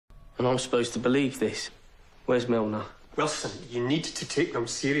And I'm supposed to believe this. Where's Milner? Wilson, you need to take them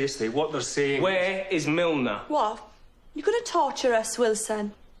seriously, what they're saying. Where is Milner? What? You gonna torture us,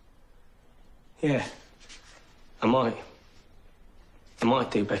 Wilson? Yeah. I might. I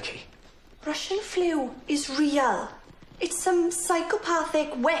might do, Becky. Russian flu is real. It's some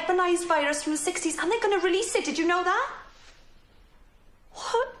psychopathic, weaponized virus from the 60s, and they're gonna release it. Did you know that?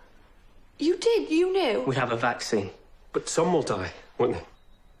 What? You did? You knew? We have a vaccine. But some will die, won't they?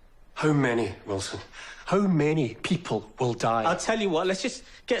 How many, Wilson? How many people will die? I'll tell you what, let's just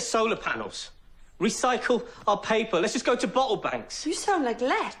get solar panels. Recycle our paper. Let's just go to bottle banks. You sound like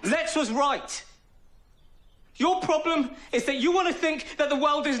Lex. Lex was right. Your problem is that you want to think that the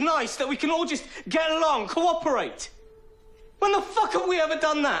world is nice, that we can all just get along, cooperate. When the fuck have we ever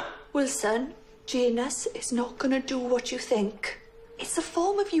done that? Wilson, Janus is not gonna do what you think. It's a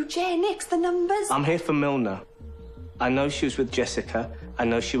form of eugenics, the numbers. I'm here for Milner. I know she was with Jessica, I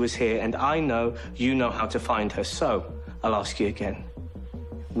know she was here, and I know you know how to find her, so I'll ask you again.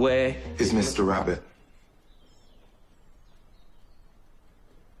 Where is Mr. Rabbit?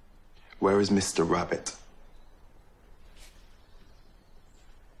 Where is Mr. Rabbit?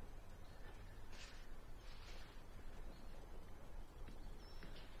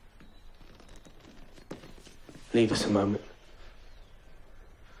 Leave us a moment.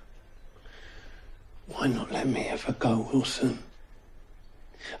 Why not let me have a go, Wilson?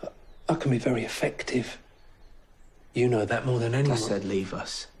 I can be very effective. You know that more than anyone. I said leave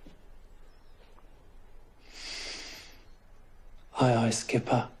us. Aye, aye,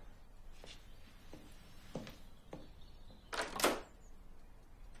 Skipper.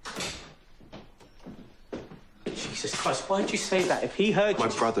 Jesus Christ, why'd you say that? If he heard you...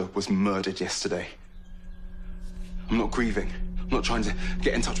 My brother was murdered yesterday. I'm not grieving. I'm not trying to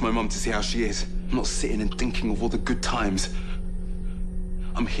get in touch with my mum to see how she is. I'm not sitting and thinking of all the good times.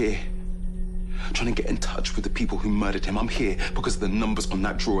 I'm here, trying to get in touch with the people who murdered him. I'm here because of the numbers on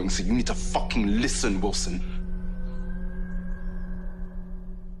that drawing, so you need to fucking listen, Wilson.